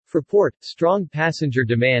Fraport, strong passenger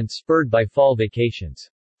demand spurred by fall vacations.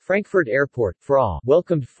 Frankfurt Airport (FRA)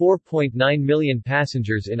 welcomed 4.9 million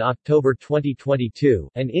passengers in October 2022,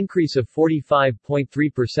 an increase of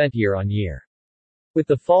 45.3% year-on-year. With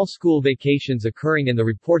the fall school vacations occurring in the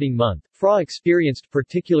reporting month, FRA experienced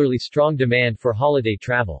particularly strong demand for holiday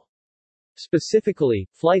travel. Specifically,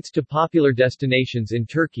 flights to popular destinations in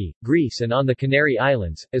Turkey, Greece and on the Canary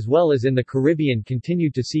Islands, as well as in the Caribbean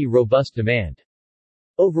continued to see robust demand.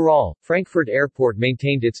 Overall, Frankfurt Airport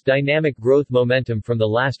maintained its dynamic growth momentum from the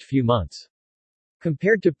last few months.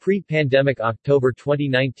 Compared to pre-pandemic October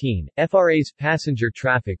 2019, FRA's passenger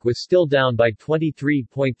traffic was still down by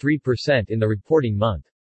 23.3% in the reporting month.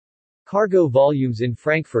 Cargo volumes in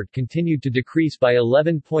Frankfurt continued to decrease by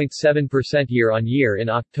 11.7% year-on-year in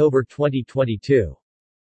October 2022.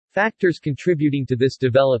 Factors contributing to this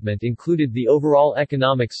development included the overall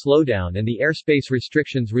economic slowdown and the airspace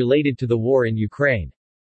restrictions related to the war in Ukraine.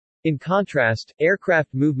 In contrast,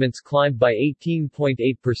 aircraft movements climbed by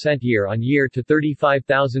 18.8% year-on-year to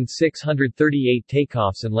 35,638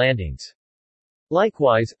 takeoffs and landings.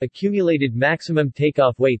 Likewise, accumulated maximum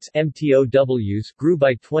takeoff weights (MTOWs) grew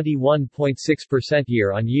by 21.6%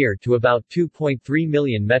 year-on-year to about 2.3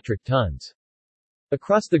 million metric tons.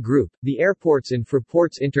 Across the group, the airports in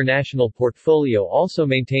Fraport's international portfolio also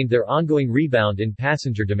maintained their ongoing rebound in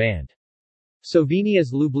passenger demand.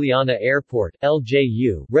 Slovenia's Ljubljana Airport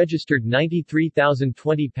 (LJU) registered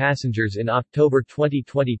 93,020 passengers in October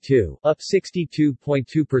 2022, up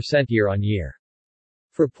 62.2% year-on-year.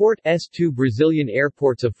 Fraport's two Brazilian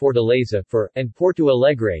airports of Fortaleza (FAR) and Porto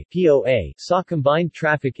Alegre (POA) saw combined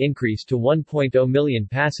traffic increase to 1.0 million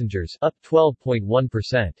passengers, up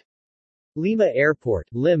 12.1%. Lima Airport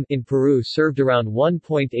 (LIM) in Peru served around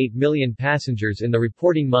 1.8 million passengers in the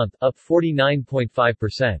reporting month, up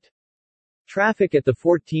 49.5%. Traffic at the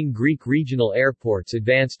 14 Greek regional airports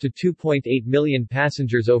advanced to 2.8 million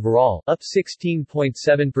passengers overall, up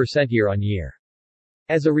 16.7% year-on-year.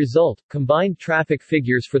 As a result, combined traffic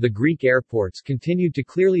figures for the Greek airports continued to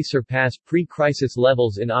clearly surpass pre-crisis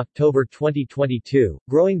levels in October 2022,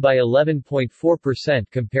 growing by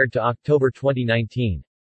 11.4% compared to October 2019.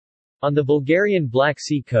 On the Bulgarian Black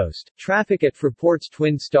Sea coast, traffic at Fraport's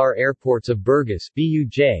twin-star airports of Burgas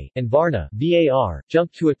 (BUJ) and Varna (VAR)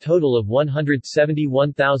 jumped to a total of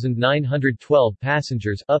 171,912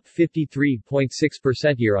 passengers, up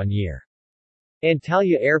 53.6% year-on-year.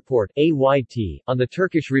 Antalya Airport (AYT) on the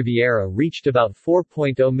Turkish Riviera reached about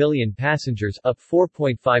 4.0 million passengers, up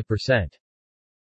 4.5%.